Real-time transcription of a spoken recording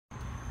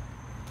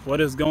What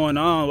is going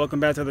on? Welcome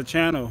back to the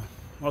channel.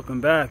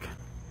 Welcome back.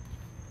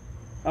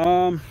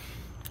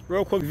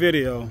 Real quick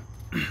video.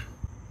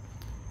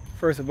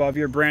 First of all, if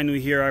you're brand new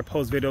here, I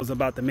post videos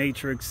about the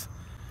Matrix.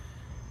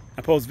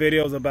 I post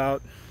videos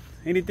about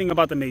anything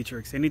about the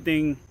Matrix,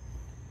 anything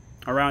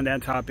around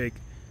that topic.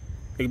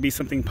 It could be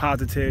something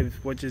positive,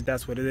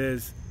 that's what it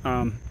is.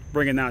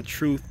 Bringing out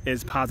truth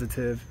is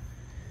positive,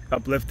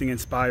 uplifting,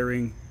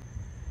 inspiring.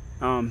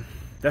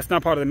 That's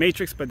not part of the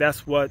Matrix, but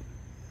that's what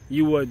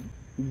you would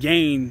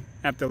gain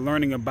after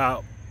learning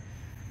about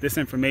this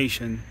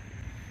information.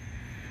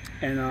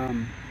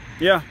 And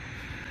yeah,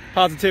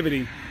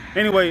 positivity.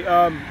 Anyway,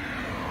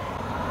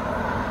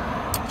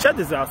 check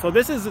this out. So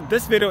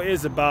this video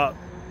is about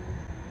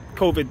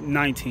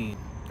COVID-19.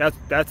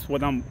 That's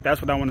what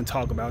I want to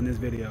talk about in this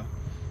video.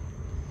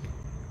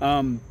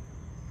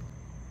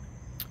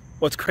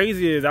 What's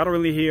crazy is I don't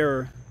really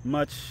hear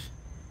much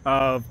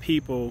of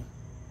people,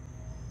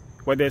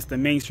 whether it's the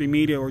mainstream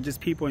media or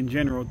just people in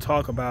general,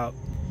 talk about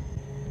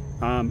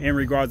in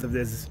regards of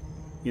this,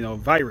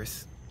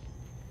 virus.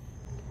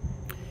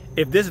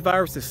 If this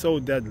virus is so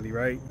deadly,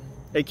 right?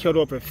 It killed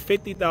over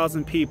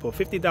 50,000 people,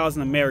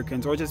 50,000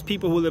 Americans, or just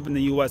people who live in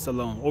the U.S.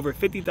 alone. Over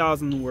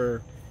 50,000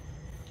 were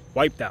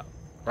wiped out,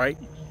 right?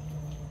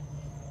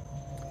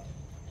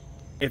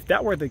 If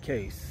that were the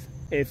case,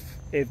 if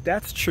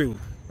that's true,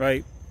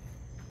 right?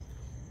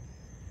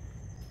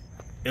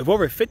 If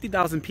over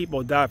 50,000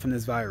 people died from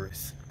this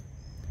virus,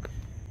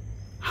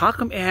 how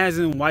come it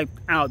hasn't wiped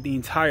out the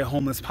entire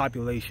homeless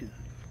population?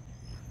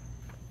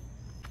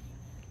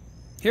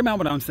 Hear me out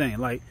what I'm saying.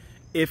 Like,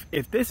 if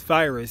this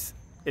virus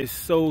is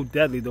so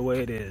deadly the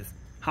way it is,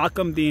 how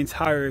come the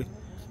entire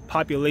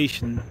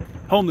population,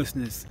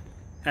 homelessness,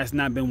 has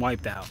not been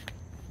wiped out?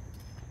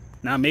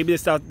 Now, maybe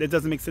it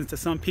doesn't make sense to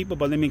some people,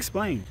 but let me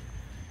explain.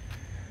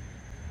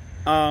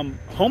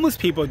 Homeless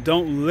people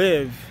don't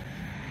live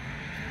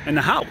in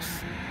the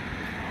house,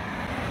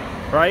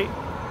 right?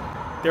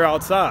 They're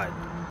outside.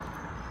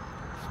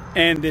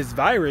 And this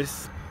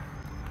virus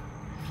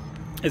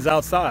is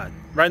outside.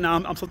 Right now,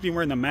 I'm supposed to be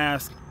wearing a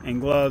mask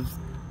and gloves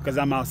because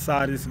I'm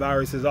outside. This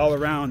virus is all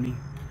around me.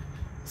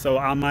 So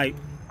I might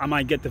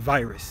get the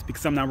virus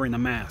because I'm not wearing a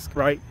mask,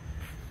 right?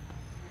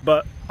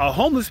 But a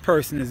homeless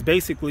person is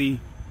basically,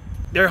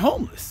 they're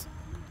homeless.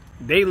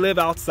 They live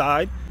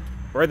outside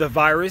where the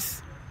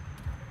virus,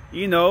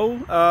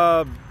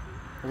 where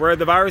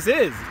the virus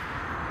is.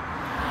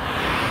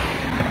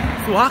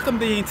 So how come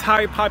the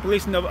entire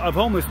population of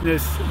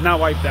homelessness not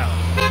wiped out?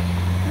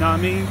 You know what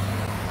I mean?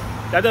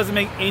 That doesn't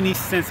make any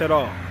sense at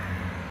all.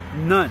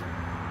 None.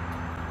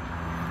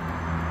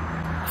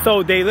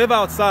 So they live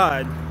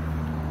outside,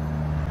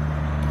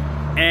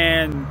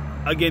 and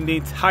again, the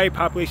entire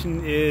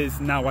population is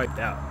not wiped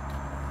out.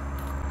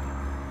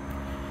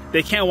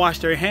 They can't wash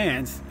their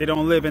hands. They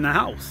don't live in a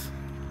house.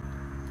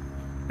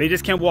 They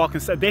just can't walk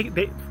inside.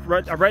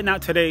 Right now,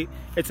 today,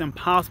 it's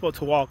impossible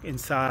to walk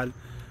inside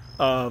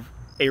of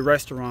a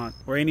restaurant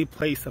or any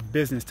place of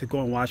business to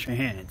go and wash your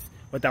hands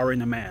without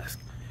wearing a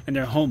mask. And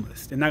they're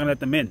homeless. They're not gonna let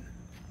them in.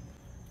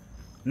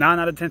 9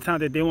 out of 10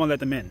 times they won't let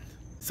them in.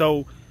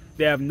 So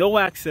they have no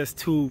access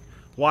to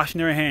washing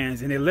their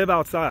hands, and they live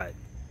outside.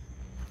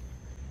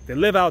 They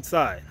live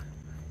outside,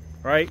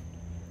 right?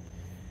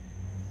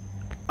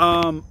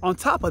 On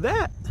top of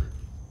that,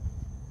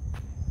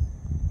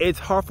 it's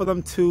hard for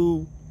them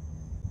to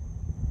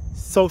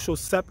social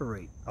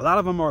separate. A lot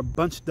of them are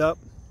bunched up,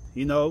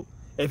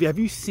 Have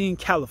you seen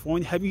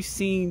California? Have you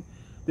seen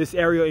this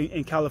area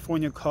in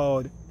California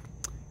called,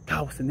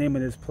 God, what's the name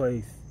of this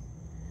place?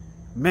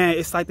 Man,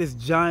 it's like this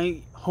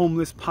giant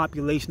homeless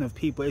population of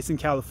people. It's in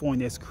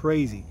California. It's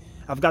crazy.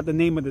 I've got the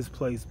name of this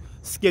place,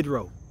 Skid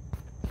Row.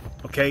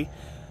 Okay?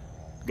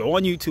 Go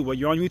on YouTube. Well,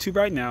 you're on YouTube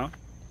right now.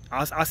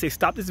 I'll say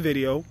stop this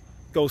video.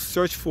 Go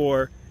search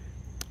for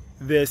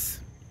this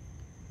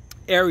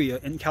area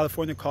in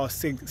California called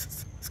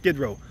Skid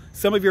Row.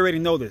 Some of you already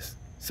know this.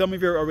 Some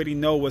of you already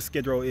know what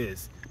Skid Row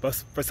is. But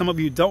for some of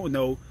you who don't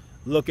know,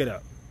 look it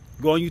up.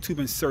 Go on YouTube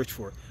and search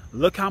for it.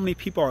 Look how many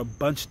people are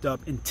bunched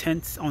up in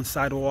tents on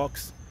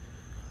sidewalks.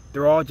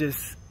 They're all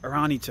just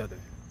around each other,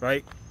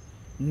 right?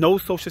 No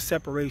social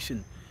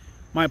separation.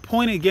 My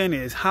point again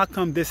is, how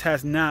come this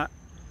has not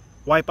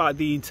wiped out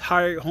the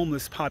entire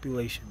homeless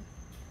population?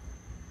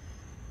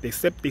 They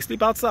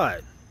sleep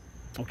outside,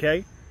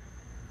 okay?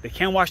 They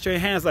can't wash their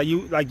hands like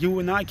you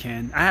and I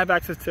can. I have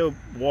access to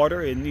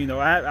water, and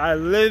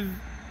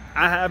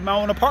I have my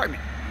own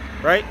apartment,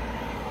 right?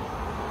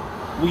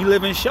 We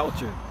live in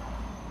shelter.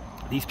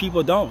 These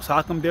people don't. So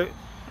how come it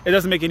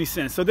doesn't make any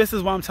sense? So this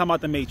is why I'm talking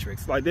about the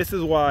Matrix. Like, this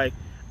is why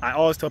I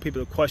always tell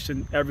people to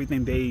question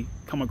everything they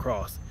come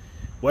across.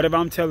 Whatever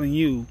I'm telling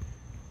you,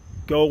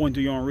 go and do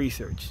your own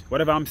research.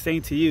 Whatever I'm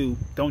saying to you,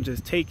 don't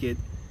just take it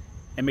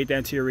and make that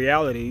into your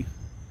reality.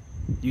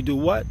 You do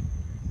what?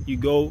 You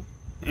go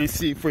and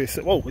see for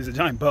yourself. Whoa, it's a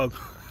giant bug.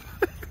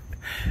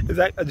 It's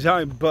like a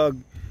giant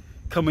bug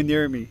coming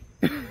near me.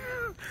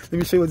 Let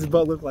me show you what this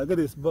bug looks like. Look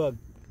at this bug.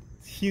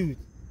 It's huge.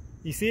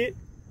 You see it?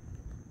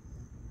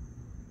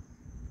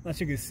 Unless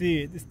you can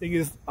see it. This thing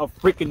is a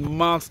freaking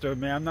monster,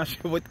 man. I'm not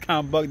sure what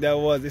kind of bug that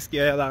was. It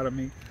scared the hell out of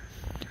me.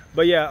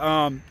 But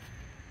yeah,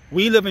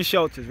 we live in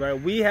shelters, right?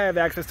 We have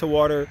access to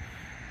water.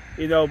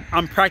 You know,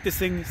 I'm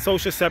practicing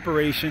social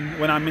separation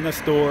when I'm in the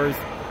stores.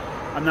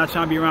 I'm not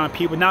trying to be around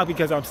people, not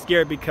because I'm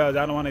scared, because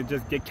I don't want to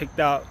just get kicked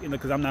out, you know,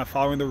 because I'm not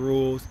following the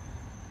rules.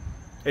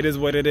 It is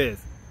what it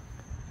is.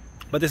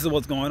 But this is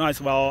what's going on.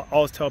 So I'll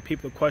always tell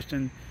people to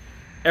question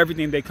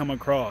everything they come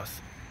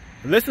across.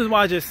 Listen to what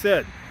I just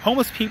said.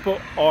 Homeless people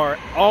are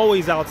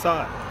always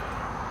outside.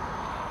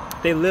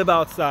 They live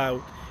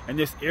outside in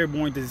this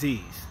airborne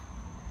disease.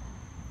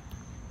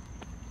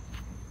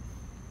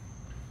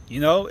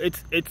 You know,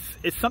 it's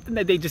something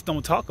that they just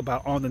don't talk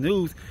about on the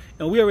news.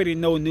 And we already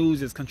know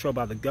news is controlled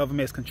by the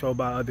government, it's controlled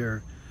by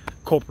other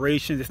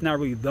corporations. It's not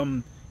really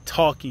them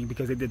talking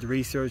because they did the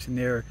research and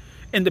they're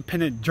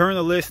independent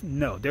journalists.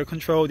 No, they're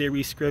controlled, they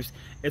read scripts.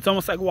 It's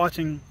almost like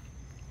watching,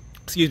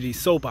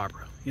 soap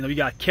opera. You know, you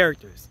got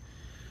characters.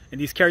 And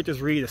these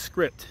characters read a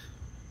script,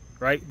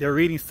 right? They're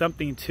reading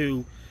something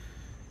to,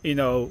 you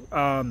know,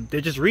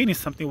 they're just reading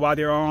something while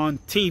they're on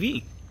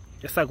TV.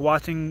 It's like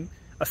watching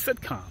a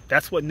sitcom.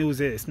 That's what news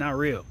is. It's not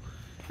real.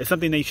 It's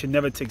something that you should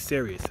never take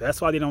serious.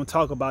 That's why they don't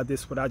talk about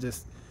this, what I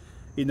just,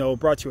 you know,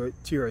 brought to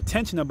your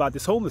attention about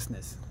this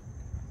homelessness.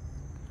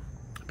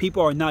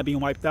 People are not being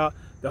wiped out.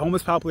 The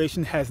homeless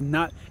population has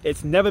not,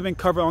 it's never been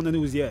covered on the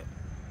news yet.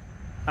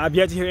 I've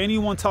yet to hear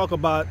anyone talk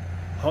about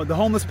the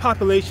homeless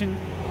population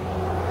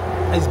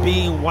is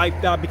being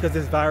wiped out because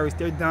of this virus.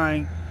 They're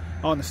dying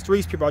on the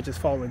streets. People are just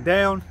falling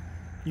down.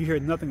 You hear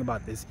nothing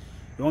about this.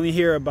 You only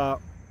hear about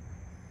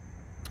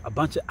a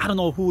bunch of, I don't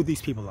know who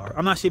these people are.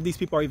 I'm not sure if these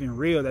people are even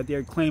real, that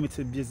they're claiming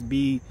to just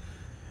be,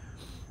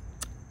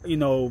 you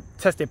know,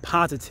 tested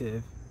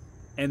positive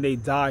and they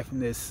die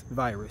from this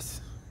virus.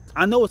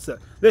 I know it's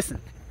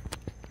listen,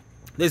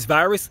 this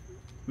virus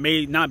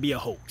may not be a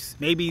hoax.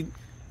 Maybe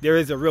there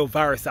is a real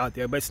virus out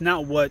there, but it's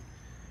not what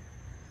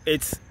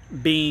it's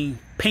being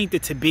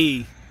painted to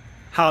be,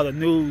 how the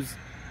news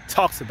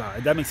talks about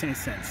it. That makes any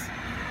sense.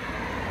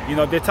 You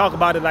know, they talk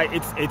about it like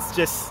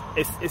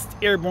it's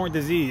airborne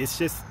disease. It's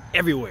just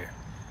everywhere.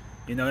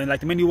 You know, and like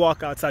the minute you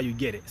walk outside, you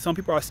get it. Some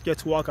people are scared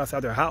to walk outside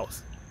their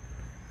house.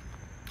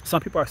 Some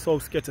people are so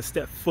scared to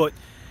step foot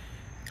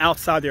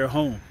outside their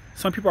home.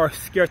 Some people are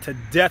scared to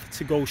death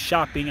to go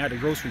shopping at a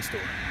grocery store.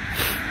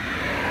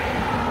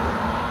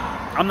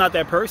 I'm not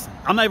that person.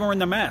 I'm not even wearing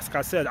the mask.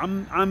 I said,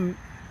 I'm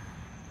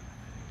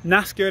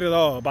not scared at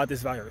all about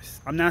this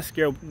virus. I'm not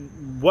scared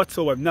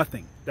whatsoever,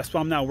 nothing. That's why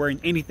I'm not wearing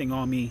anything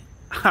on me.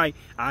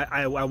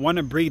 I want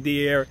to breathe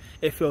the air.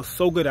 It feels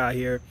so good out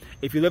here.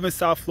 If you live in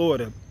South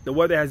Florida, the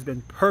weather has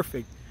been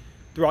perfect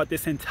throughout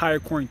this entire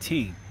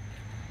quarantine.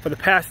 For the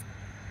past,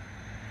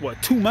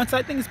 what, 2 months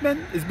I think it's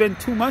been? It's been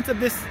 2 months of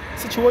this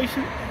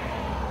situation.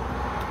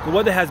 The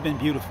weather has been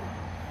beautiful.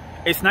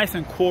 It's nice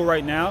and cool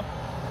right now.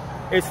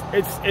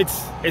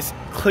 It's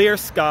clear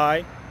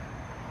sky.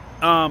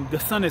 The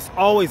sun is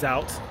always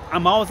out.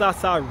 I'm always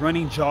outside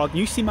running, jogging.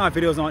 You see my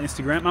videos on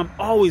Instagram. I'm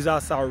always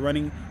outside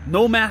running.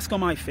 No mask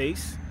on my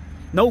face.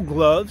 No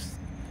gloves.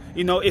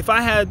 You know, if I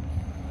had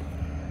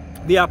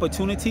the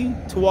opportunity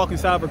to walk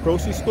inside of a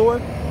grocery store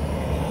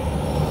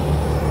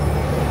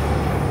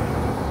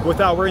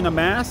without wearing a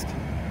mask,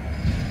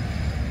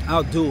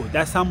 I'll do it.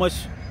 That's how much,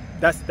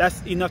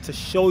 that's enough to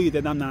show you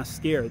that I'm not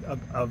scared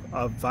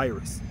of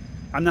virus.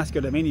 I'm not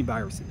scared of any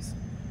viruses.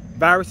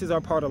 Viruses are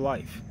part of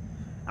life.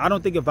 I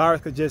don't think a virus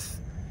could just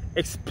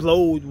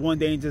explode one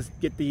day and just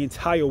get the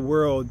entire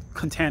world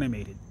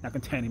contaminated. Not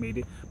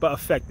contaminated, but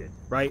affected,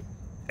 right?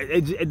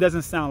 It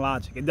doesn't sound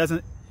logic. It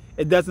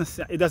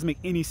doesn't make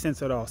any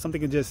sense at all.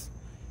 Something can just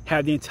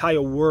have the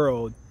entire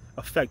world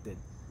affected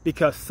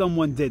because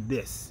someone did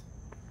this.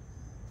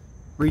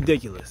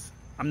 Ridiculous.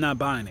 I'm not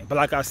buying it. But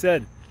like I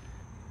said,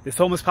 this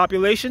homeless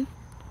population,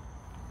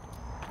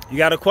 you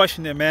got to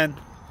question it, man.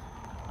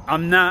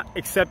 I'm not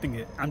accepting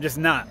it. I'm just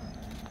not.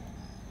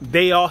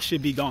 They all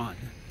should be gone.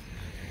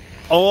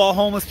 All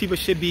homeless people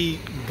should be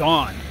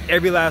gone.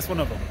 Every last one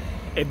of them.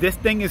 If this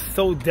thing is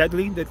so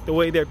deadly, that the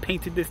way they're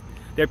painting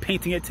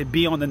it to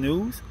be on the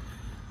news,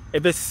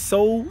 if it's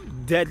so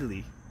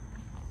deadly,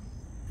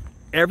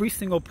 every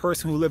single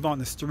person who lives on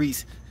the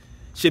streets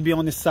should be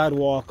on the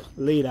sidewalk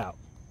laid out.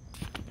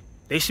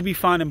 They should be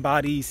finding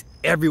bodies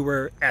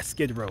everywhere at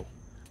Skid Row.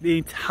 The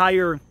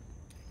entire,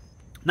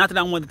 not that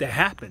I want it to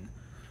happen,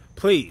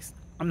 please,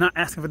 I'm not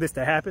asking for this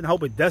to happen. I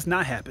hope it does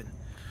not happen,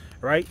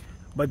 right?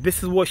 But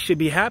this is what should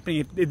be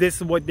happening. If this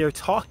is what they're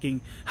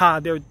talking, how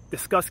they're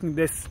discussing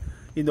this,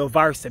 you know,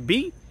 virus to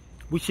be,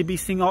 we should be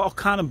seeing all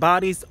kind of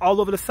bodies all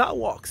over the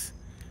sidewalks.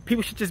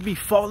 People should just be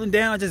falling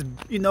down, just,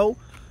 you know,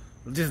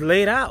 just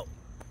laid out.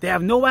 They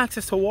have no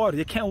access to water.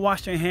 They can't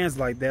wash their hands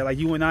like that, like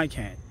you and I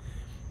can.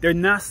 They're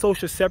not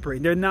social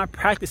separating. They're not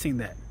practicing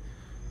that.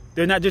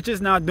 They're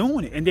just not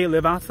doing it, and they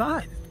live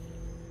outside.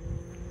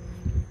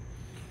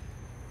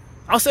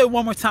 I'll say it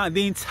one more time.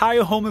 The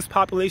entire homeless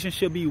population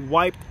should be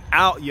wiped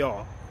out,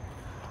 y'all.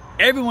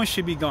 Everyone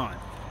should be gone.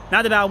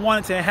 Not that I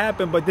want it to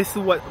happen, but this is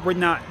what we're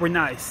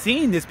not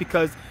seeing this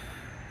because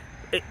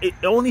it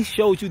only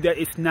shows you that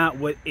it's not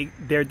what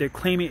they're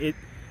claiming it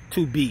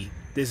to be.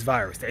 This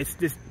virus, it's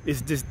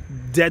this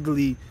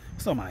deadly.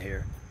 What's on my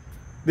hair?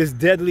 This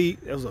deadly.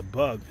 It was a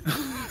bug.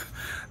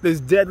 This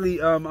deadly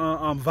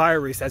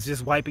virus that's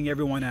just wiping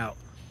everyone out.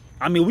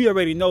 I mean, we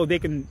already know they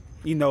can,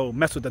 you know,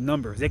 mess with the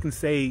numbers. They can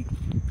say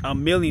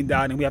 1 million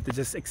died, and we have to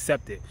just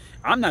accept it.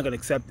 I'm not gonna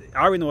accept it.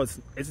 I already know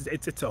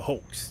it's a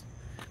hoax.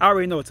 I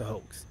already know it's a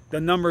hoax. The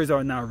numbers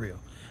are not real.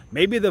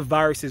 Maybe the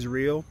virus is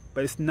real,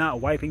 but it's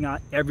not wiping out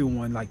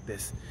everyone like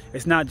this.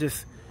 It's not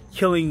just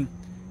killing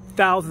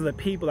thousands of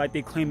people like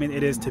they claiming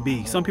it is to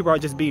be. Some people are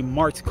just being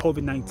marked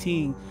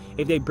COVID-19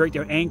 if they break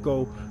their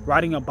ankle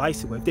riding a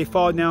bicycle. If they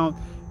fall down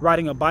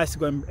riding a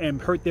bicycle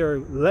and hurt their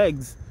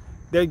legs,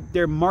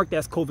 they're marked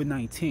as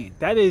COVID-19.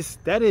 That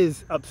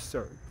is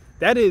absurd.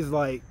 That is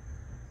like,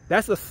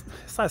 it's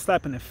like a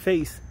slap in the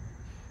face.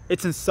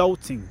 It's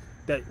insulting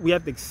that we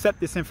have to accept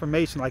this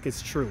information like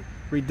it's true.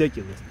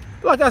 Ridiculous.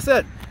 Like I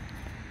said,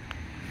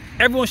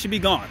 everyone should be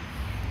gone.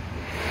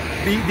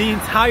 The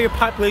entire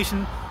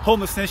population,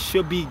 homelessness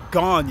should be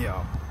gone,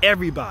 y'all.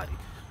 Everybody.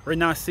 We're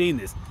not seeing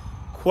this.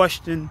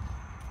 Question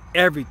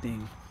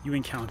everything you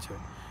encounter.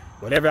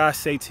 Whatever I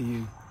say to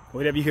you,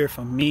 whatever you hear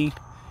from me,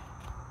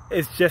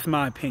 it's just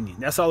my opinion.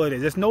 That's all it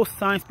is. There's no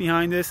science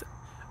behind this.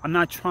 I'm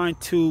not trying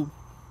to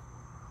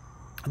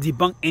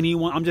debunk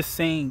anyone. I'm just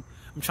saying,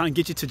 I'm trying to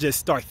get you to just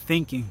start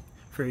thinking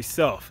for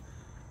yourself.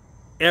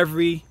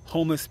 Every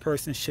homeless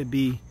person should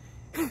be,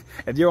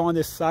 if you're on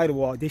this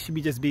sidewalk, they should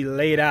just be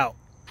laid out,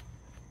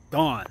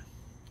 gone.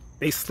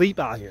 They sleep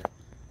out here.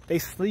 They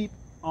sleep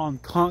on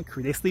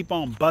concrete. They sleep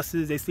on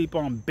buses. They sleep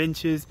on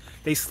benches.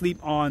 They sleep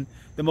on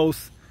the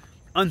most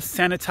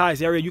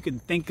unsanitized area you can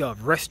think of.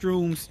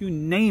 Restrooms, you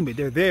name it.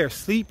 They're there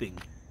sleeping,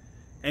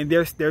 and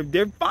they're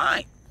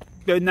fine.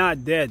 They're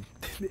not dead.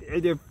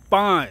 They're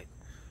fine.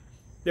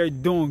 They're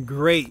doing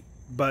great.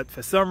 But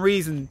for some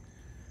reason,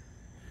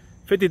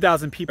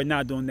 50,000 people are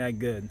not doing that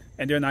good,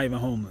 and they're not even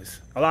homeless.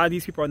 A lot of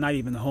these people are not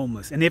even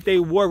homeless, and if they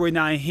were, we're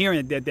not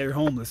hearing that they're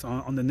homeless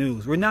on the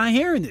news. We're not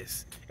hearing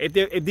this.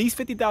 If these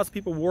 50,000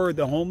 people were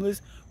the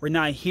homeless, we're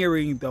not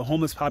hearing the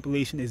homeless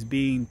population is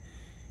being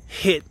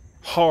hit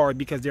hard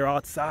because they're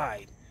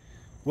outside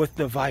with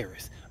the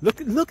virus.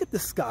 Look at the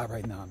sky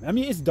right now, man. I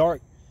mean, it's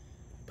dark,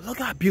 but look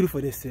how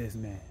beautiful this is,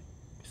 man.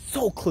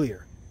 So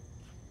clear.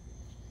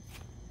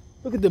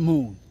 Look at the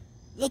moon.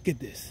 Look at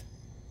this.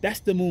 That's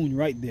the moon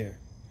right there.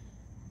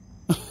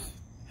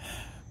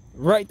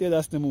 Right there,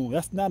 that's the moon.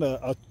 That's not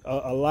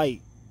a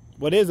light.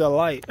 What is a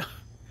light?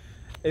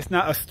 It's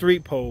not a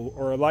street pole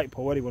or a light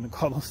pole. What do you want to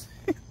call those?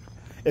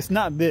 It's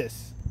not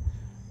this.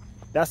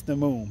 That's the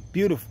moon.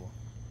 Beautiful.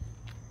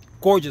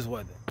 Gorgeous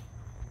weather.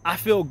 I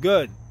feel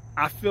good.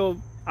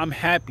 I'm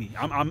happy.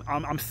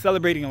 I'm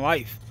celebrating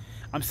life.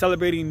 I'm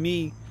celebrating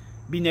me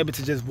being able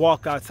to just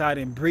walk outside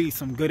and breathe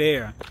some good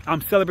air.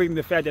 I'm celebrating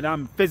the fact that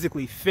I'm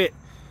physically fit.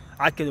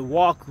 I can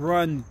walk,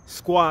 run,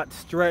 squat,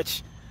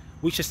 stretch.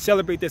 We should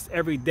celebrate this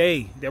every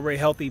day, that we're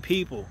healthy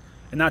people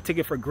and not take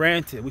it for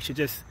granted. We should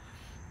just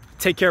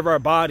take care of our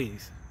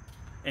bodies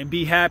and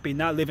be happy,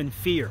 not live in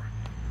fear.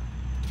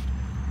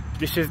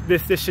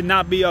 This should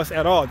not be us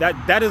at all.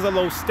 That is a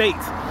low state.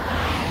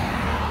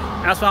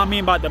 That's what I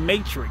mean by the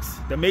Matrix.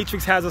 The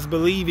Matrix has us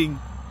believing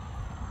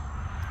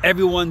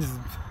everyone's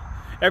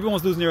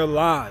losing their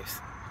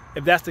lives.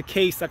 If that's the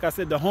case, like I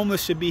said, the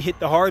homeless should be hit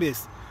the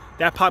hardest.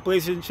 That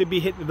population should be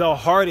hit the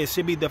hardest,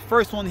 should be the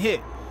first one hit.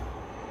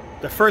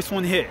 The first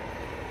one hit.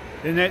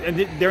 And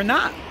they're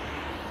not.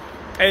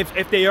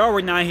 If they are, we're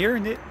not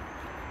hearing it.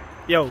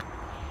 Yo,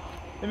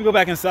 let me go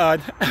back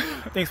inside.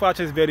 Thanks for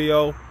watching this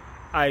video.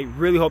 I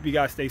really hope you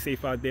guys stay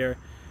safe out there.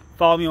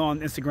 Follow me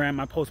on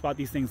Instagram. I post about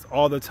these things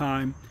all the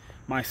time.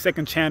 My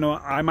second channel,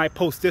 I might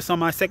post this on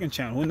my second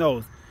channel. Who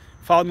knows?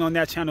 Follow me on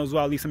that channel as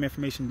well. I'll leave some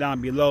information down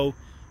below.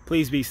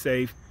 Please be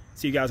safe.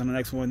 See you guys on the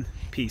next one.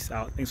 Peace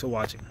out. Thanks for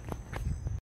watching.